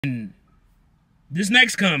And this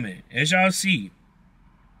next comment, as y'all see,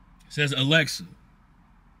 says, Alexa,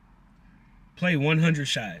 play 100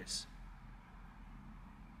 Shies.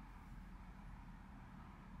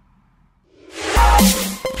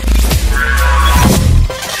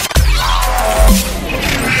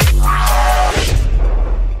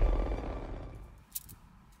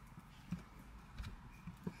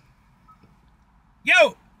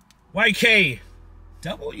 Yo, YKW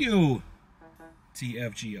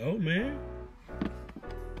TFGO, man.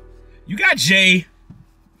 You got Jay,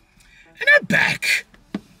 and I'm back.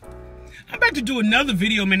 I'm about to do another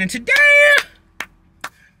video, man, and today,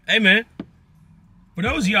 hey, man, for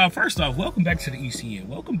those of y'all, first off, welcome back to the ECN.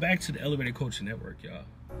 Welcome back to the Elevated Coaching Network, y'all.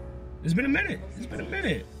 It's been a minute. It's been a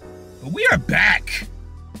minute. But we are back.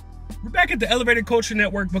 We're back at the Elevated Coaching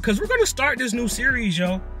Network because we're going to start this new series,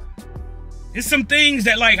 yo. It's some things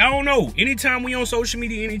that, like, I don't know. Anytime we on social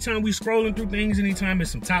media, anytime we scrolling through things, anytime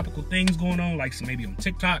there's some topical things going on, like some maybe on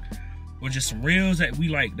TikTok, or just some reels that we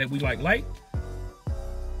like,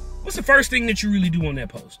 what's the first thing that you really do on that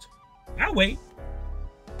post? I'll wait.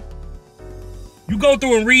 You go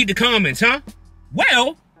through and read the comments, huh?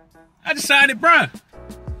 Well, I decided, bruh,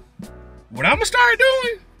 what I'm gonna start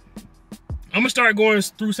doing, I'm gonna start going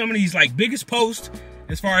through some of these, like, biggest posts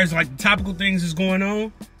as far as, like, the topical things that's going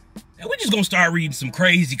on. And we're just gonna start reading some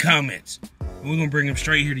crazy comments. And we're gonna bring them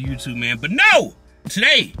straight here to YouTube, man. But no!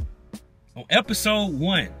 Today, on episode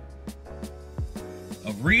 1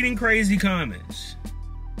 of Reading Crazy Comments,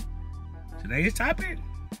 today's topic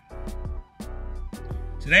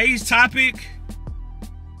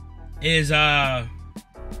is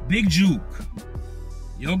Big Jook,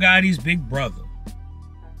 Yo Gotti'S big brother.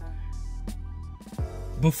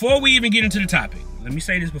 Before we even get into the topic, let me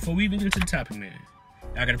say this before we even get into the topic, man.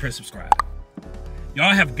 Y'all gotta press subscribe.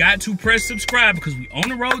 Y'all have got to press subscribe because we on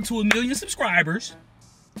the road to 1 million subscribers.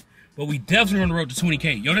 But we definitely on the road to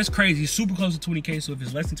 20K. Yo, that's crazy. It's super close to 20K. So if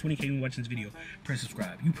it's less than 20K when you watching this video, press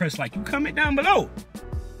subscribe. You press like. You comment down below.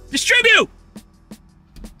 Distribute.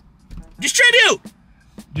 Distribute.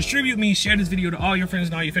 Distribute means share this video to all your friends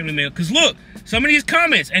and all your family, man. Because look, some of these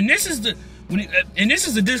comments, and this is the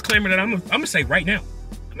disclaimer that I'm gonna say right now.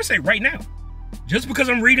 I'm gonna say right now. Just because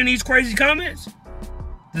I'm reading these crazy comments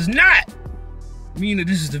does not mean that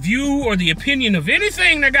this is the view or the opinion of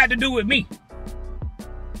anything that got to do with me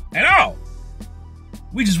at all.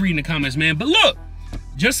 We just reading the comments, man. But look,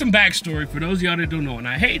 just some backstory for those of y'all that don't know, and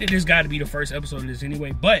I hate that this got to be the first episode of this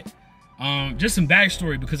anyway, but just some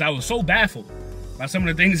backstory because I was so baffled by some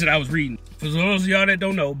of the things that I was reading. For those of y'all that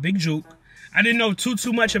don't know, Big Jook, I didn't know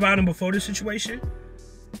too much about him before this situation,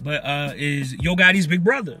 but is Yo Gotti'S big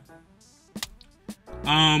brother.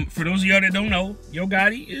 For those of y'all that don't know, Yo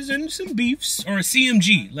Gotti is in some beefs, or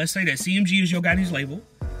CMG. Let's say that CMG is Yo Gotti'S label.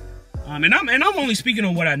 And I'm only speaking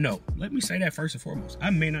on what I know. Let me say that first and foremost. I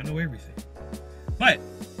may not know everything, but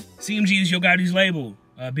CMG is Yo Gotti'S label.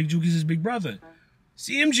 Big Jook is his big brother.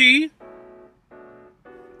 CMG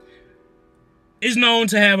is known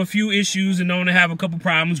to have a few issues and known to have a couple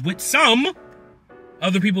problems with some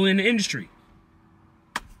other people in the industry.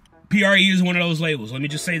 PRE is one of those labels. Let me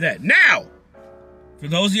just say that. Now, for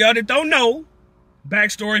those of y'all that don't know,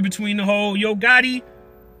 backstory between the whole Yo Gotti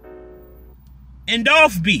and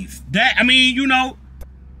Dolph beef. That, I mean, you know,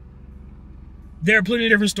 there are plenty of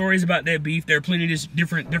different stories about that beef. There are plenty of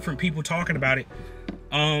different people talking about it.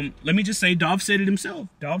 Let me just say, Dolph said it himself.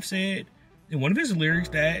 Dolph said in one of his lyrics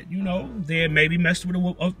that, you know, they had maybe messed with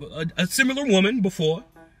a similar woman before.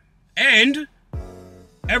 And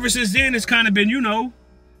ever since then, it's kind of been, you know,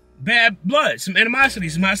 bad blood, some animosity,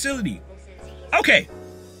 some hostility. Okay,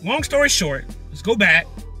 long story short, let's go back.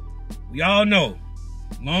 We all know,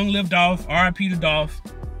 long live Dolph, RIP to Dolph.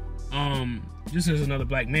 Just as another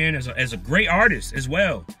black man, as a great artist as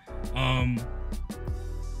well.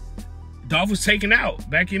 Dolph was taken out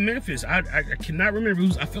back in Memphis. I cannot remember.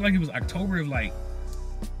 I feel like it was October of like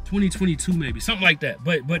 2022, maybe something like that.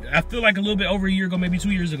 But I feel like a little bit over a year ago, maybe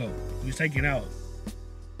 2 years ago, he was taken out.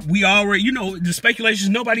 We already, you know, the speculations.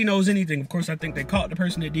 Nobody knows anything. Of course, I think they caught the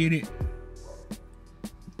person that did it.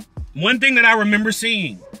 One thing that I remember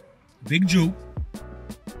seeing, Big Jook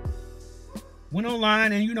went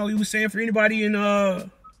online and, you know, he was saying for anybody in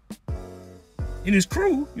his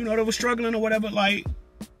crew, you know, that was struggling or whatever, like,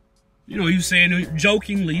 you know, he was saying,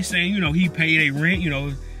 jokingly saying, you know, he paid a rent, you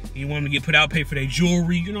know, he wanted to get put out, pay for their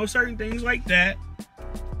jewelry, you know, certain things like that.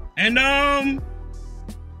 And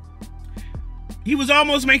he was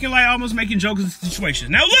almost making jokes of the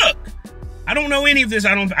situation. Now look, I don't know any of this.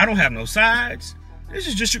 I don't have no sides. This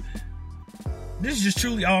is just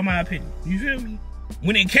truly all my opinion. You feel me?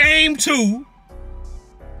 When it came to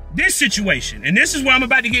this situation, and this is where I'm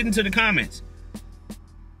about to get into the comments.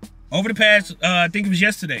 Over the past, I think it was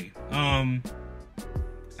yesterday,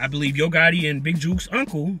 I believe Yo Gotti and Big Jook's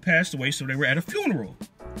uncle passed away, so they were at a funeral.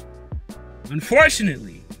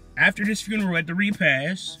 Unfortunately, after this funeral at the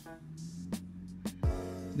repast,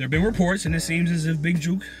 there have been reports, and it seems as if Big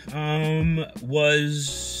Jook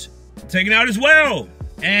was taken out as well.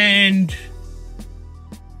 And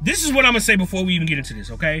this is what I'm going to say before we even get into this,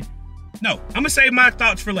 okay? No, I'm going to save my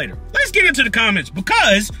thoughts for later. Let's get into the comments,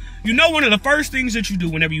 because you know one of the first things that you do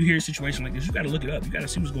whenever you hear a situation like this, you got to look it up. You got to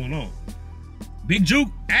see what's going on. Big Jook,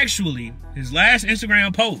 actually, his last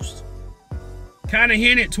Instagram post kind of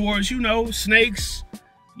hinted towards, you know, snakes,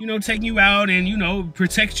 you know, taking you out and, you know,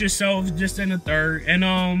 protect yourself, just in the third.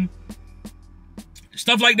 And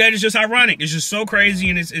stuff like that is just ironic. It's just so crazy,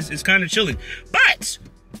 and it's kind of chilling. But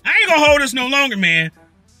I ain't gonna hold us no longer, man.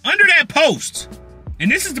 Under that post, and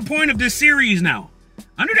this is the point of this series now,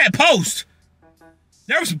 under that post,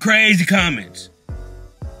 there were some crazy comments.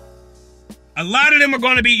 A lot of them are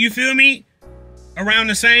gonna be, you feel me, around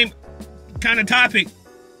the same kind of topic.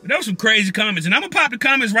 But there were some crazy comments, and I'm gonna pop the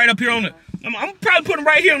comments right up here on the, I'm probably putting them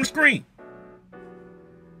right here on the screen.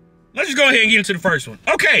 Let's just go ahead and get into the first one.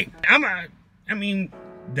 Okay, I mean,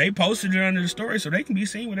 they posted it under the story so they can be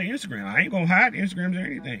seen with their Instagram. I ain't gonna hide Instagrams or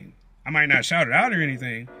anything. I might not shout it out or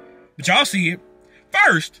anything, but y'all see it.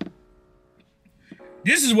 First,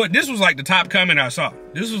 this was like the top comment I saw.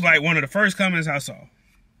 This was like one of the first comments I saw. It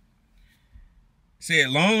said,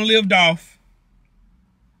 "Long live Dolph."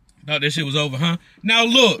 Thought this shit was over, huh? Now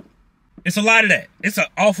look, it's a lot of that. It's an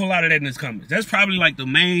awful lot of that in this comments. That's probably like the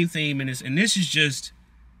main theme in this, and this is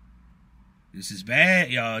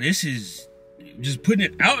bad, y'all. This is just putting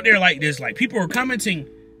it out there like this. Like, people are commenting.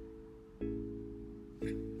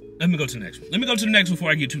 Let me go to the next one. Let me go to the next one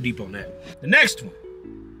before I get too deep on that. The next one.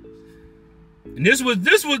 And this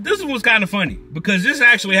was kind of funny, because this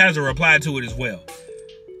actually has a reply to it as well.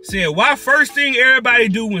 Said, "Why first thing everybody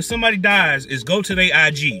do when somebody dies is go to their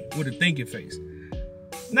IG with a thinking face."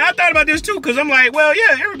 Now, I thought about this too, because I'm like, well,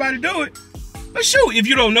 yeah, everybody do it. But shoot, if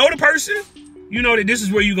you don't know the person, you know that this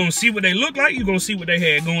is where you're going to see what they look like. You're going to see what they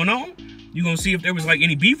had going on. You're going to see if there was like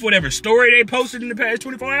any beef, whatever story they posted in the past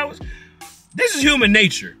 24 hours. This is human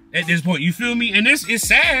nature at this point. You feel me? And this is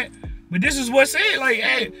sad, but this is what's said. Like,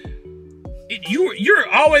 hey, you're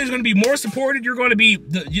always going to be more supported. You're going to be,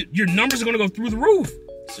 your numbers are going to go through the roof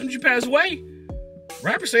as soon as you pass away.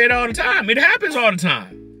 Rappers say it all the time. It happens all the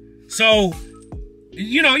time. So,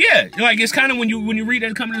 you know, yeah, like, it's kind of when you read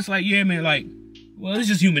that comment, it's like, yeah, man, like, well, it's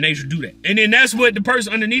just human nature to do that. And then that's what the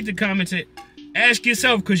person underneath the comment said. Ask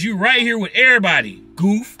yourself, because you're right here with everybody,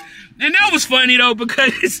 goof. And that was funny, though,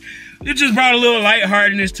 because it just brought a little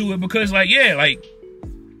lightheartedness to it. Because, like, yeah, like,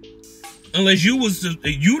 unless you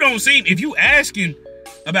don't seem, if you asking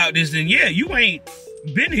about this, then yeah, you ain't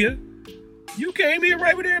been here. You came here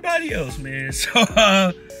right with everybody else, man. So,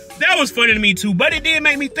 that was funny to me, too. But it did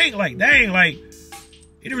make me think, like, dang, like,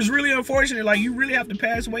 it was really unfortunate. Like, you really have to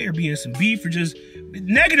pass away or be in some beef, or just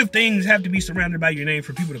negative things have to be surrounded by your name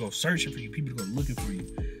for people to go searching for you, people to go looking for you,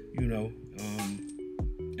 you know.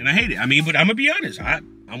 And I hate it. I mean, but I'm gonna be honest.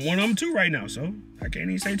 I'm one of them too right now, so I can't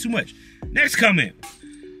even say too much. Next comment.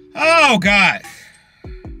 Oh God.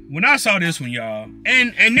 When I saw this one, y'all,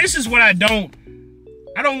 and this is what I don't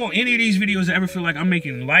want any of these videos to ever feel like I'm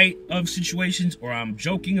making light of situations or I'm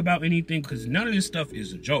joking about anything, because none of this stuff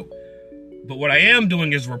is a joke. But what I am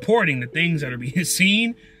doing is reporting the things that are being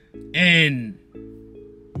seen. And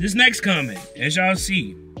this next comment, as y'all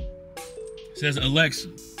see, says, "Alexa,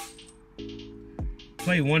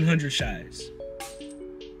 play 100 Shots."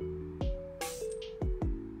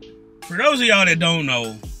 For those of y'all that don't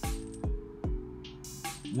know,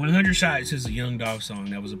 100 Shots is a Young Dolph song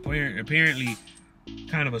that was apparently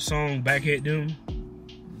kind of a song back at them,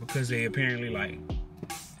 because they apparently like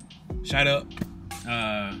shot up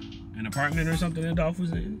an apartment or something that Dolph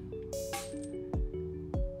was in.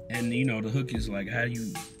 And you know, the hook is like, how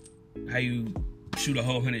you shoot a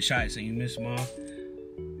whole 100 shots and you miss them all.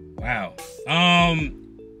 Wow.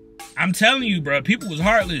 I'm telling you, bro, people was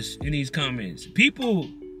heartless in these comments. People,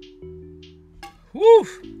 whew.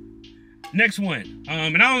 Next one.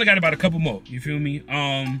 And I only got about a couple more. You feel me?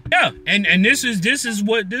 Yeah. And this was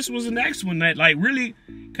the next one that like really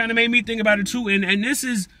kind of made me think about it too. And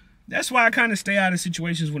that's why I kind of stay out of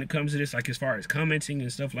situations when it comes to this, like as far as commenting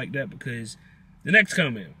and stuff like that, because the next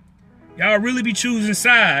comment, y'all really be choosing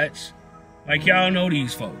sides like y'all know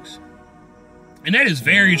these folks. And that is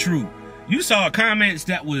very true. You saw comments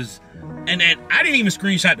that was, and I didn't even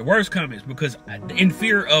screenshot the worst comments because in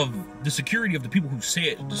fear of the security of the people who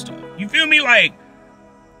said the stuff. You feel me? Like,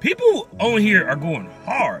 people on here are going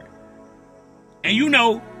hard. And you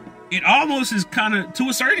know, it almost is kind of, to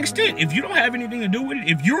a certain extent, if you don't have anything to do with it,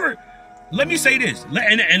 if you're, let me say this,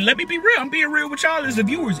 and let me be real, I'm being real with y'all as the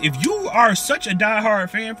viewers. If you are such a diehard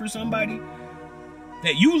fan for somebody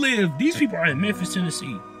that you live, these people are in Memphis,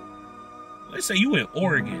 Tennessee. Let's say you in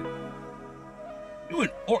Oregon.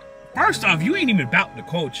 First off, you ain't even about the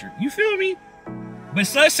culture. You feel me? But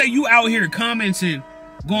let's say you out here commenting,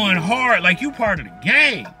 going hard like you part of the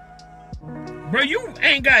gang. Bro, you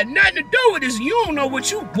ain't got nothing to do with this. You don't know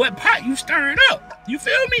what pot you stirring up. You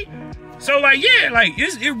feel me? So like, yeah, like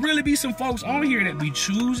it really be some folks on here that be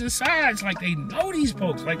choosing sides, like they know these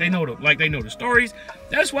folks, like they know the stories.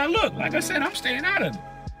 That's why, look, like I said, I'm staying out of it.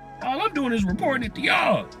 All I'm doing is reporting it to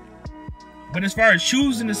y'all. But as far as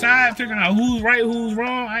choosing the side, figuring out who's right, who's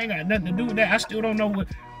wrong, I ain't got nothing to do with that. I still don't know what.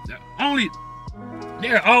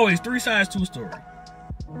 There are always three sides to a story.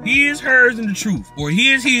 His, hers, and the truth, or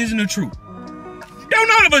his and the truth. Don't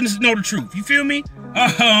none of us know the truth. You feel me? All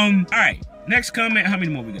right. Next comment. How many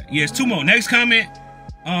more we got? Yes, 2 more. Next comment.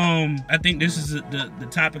 I think this is the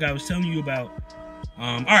topic I was telling you about.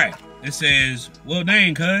 All right. It says, well,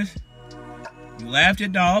 dang, cuz you laughed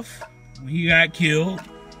at Dolph when he got killed.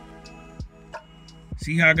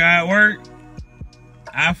 See how God worked?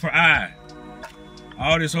 Eye for eye.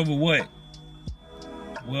 All this over what?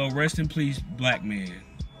 Well, rest in peace, black man.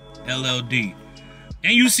 LLD.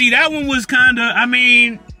 And you see, that one was kind of, I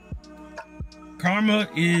mean, karma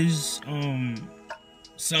is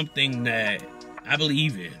something that I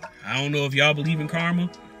believe in. I don't know if y'all believe in karma.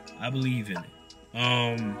 I believe in it.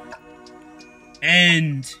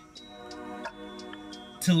 And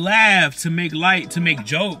to laugh, to make light, to make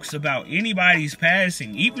jokes about anybody's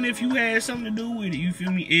passing, even if you had something to do with it, you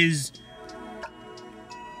feel me, is,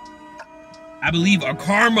 I believe, a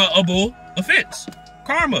karma-able offense.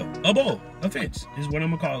 Karma-able offense is what I'm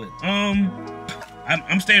gonna call it.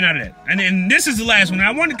 I'm staying out of that. And then this is the last one.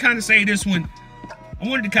 I wanted to kind of say this one. I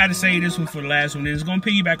wanted to kind of say this one for the last one. And it's gonna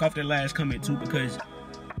piggyback off that last comment too, because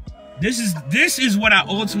this is what I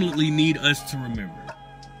ultimately need us to remember.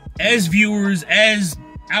 As viewers, as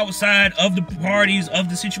outside of the parties of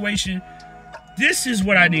the situation, this is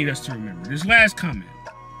what I need us to remember. This last comment.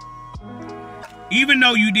 Even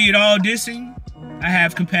though you did all dissing, I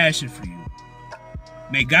have compassion for you.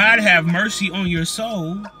 May God have mercy on your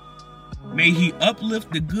soul. May he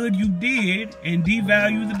uplift the good you did and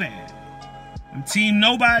devalue the bad. I'm team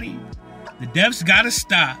nobody. The deaths gotta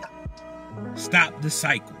stop. Stop the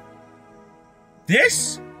cycle.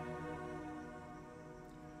 This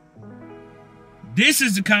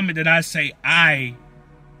is the comment that I say I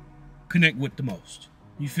connect with the most.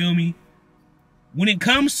 You feel me? When it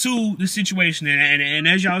comes to the situation, and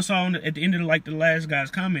as y'all saw at the end of the last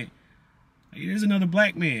guy's comment, there's another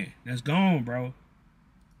black man that's gone, bro.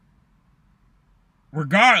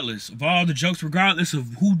 Regardless of all the jokes, regardless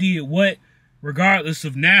of who did what, regardless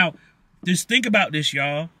of now, just think about this,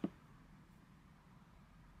 y'all.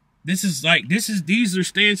 These are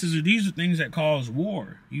stances, or these are things that cause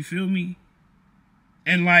war. You feel me?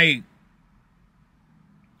 And like,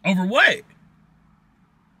 over what?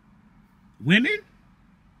 Women?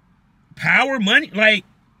 Power? Money? Like,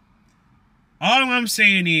 all I'm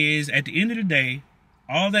saying is, at the end of the day,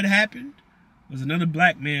 all that happened was another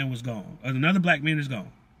black man was gone. Another black man is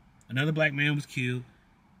gone. Another black man was killed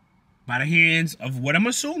by the hands of what I'm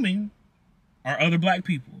assuming are other black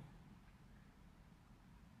people.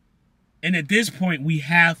 And at this point, we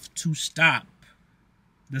have to stop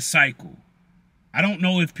the cycle. I don't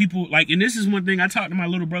know if people, like, and this is one thing I talk to my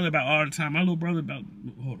little brother about all the time. My little brother about,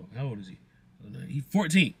 hold on, how old is he? He's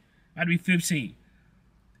 14. About to be 15.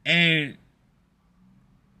 And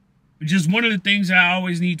just one of the things that I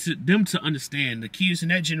always need them to understand, the kids in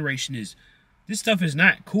that generation, is this stuff is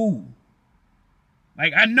not cool.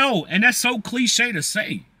 Like, I know, and that's so cliche to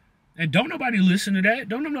say. And don't nobody listen to that.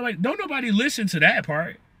 Don't nobody listen to that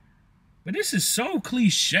part. But this is so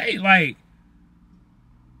cliche. Like,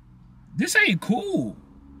 this ain't cool.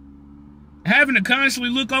 Having to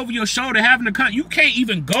constantly look over your shoulder, you can't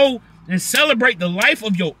even go and celebrate the life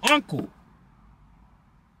of your uncle.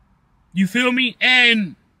 You feel me?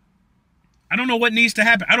 And I don't know what needs to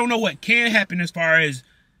happen. I don't know what can happen as far as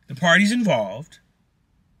the parties involved.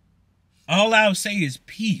 All I'll say is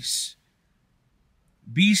peace.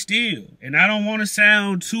 Be still. And I don't want to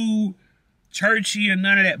sound too churchy or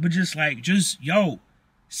none of that, but just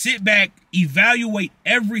sit back, evaluate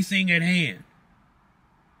everything at hand.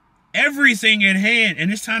 Everything at hand.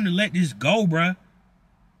 And it's time to let this go, bruh.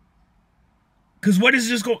 Because what is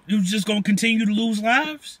this you're just going to continue to lose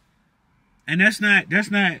lives? And that's not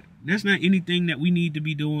anything that we need to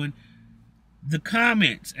be doing. the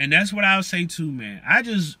comments, and that's what I'll say too, man.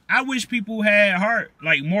 I wish people had heart,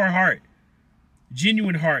 like more heart,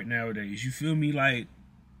 genuine heart nowadays. You feel me? Like,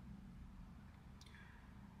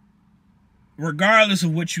 regardless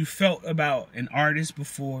of what you felt about an artist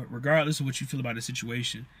before, regardless of what you feel about a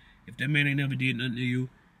situation, if that man ain't never did nothing to you,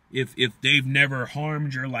 if they've never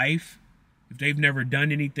harmed your life, if they've never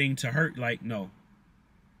done anything to hurt, like, no.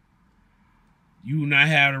 You will not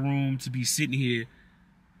have the room to be sitting here,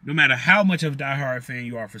 no matter how much of a diehard fan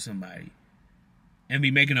you are for somebody, and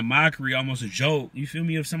be making a mockery, almost a joke, you feel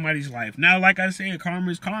me, of somebody's life. Now, like I said,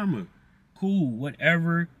 karma is karma. Cool,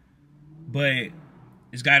 whatever, but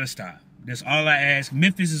it's got to stop. That's all I ask.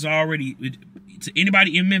 Memphis is already, to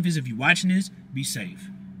anybody in Memphis, if you're watching this, be safe.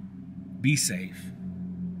 Be safe.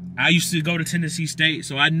 I used to go to Tennessee State,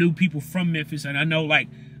 so I knew people from Memphis, and I know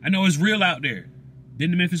it's real out there.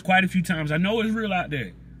 Been to Memphis quite a few times. I know it's real out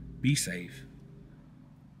there. Be safe.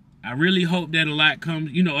 I really hope that a lot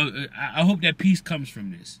comes, you know, I hope that peace comes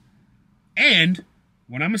from this. And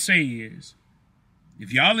what I'm going to say is,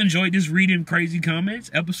 if y'all enjoyed this reading crazy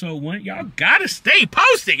comments, episode 1, y'all got to stay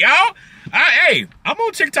posted, y'all. Hey, I'm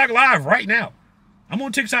on TikTok Live right now. I'm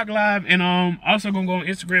on TikTok Live, and also going to go on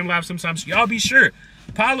Instagram Live sometimes. So y'all be sure.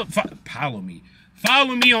 Follow me.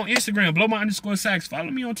 Follow me on Instagram, _Sax.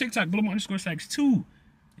 Follow me on TikTok, _Sax too.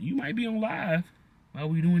 You might be on live while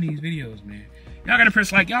we doing these videos, man. Y'all gotta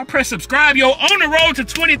press like, y'all press subscribe, yo. On the road to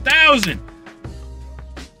 20,000.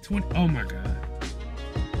 Oh my God.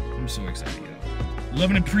 I'm so excited, y'all. Love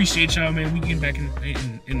and appreciate y'all, man. We getting back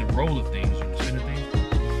in the roll of things. You understand the thing?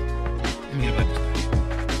 Let me get about this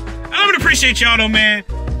thing. I love and appreciate y'all though, man.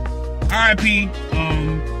 RIP.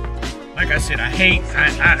 Like I said, I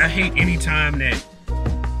hate any time that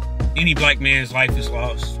any black man's life is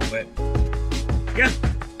lost. But yeah,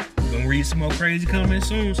 we're gonna read some more crazy comments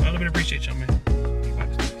soon. So I love and appreciate y'all, man.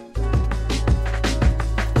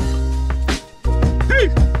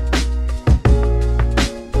 Peace.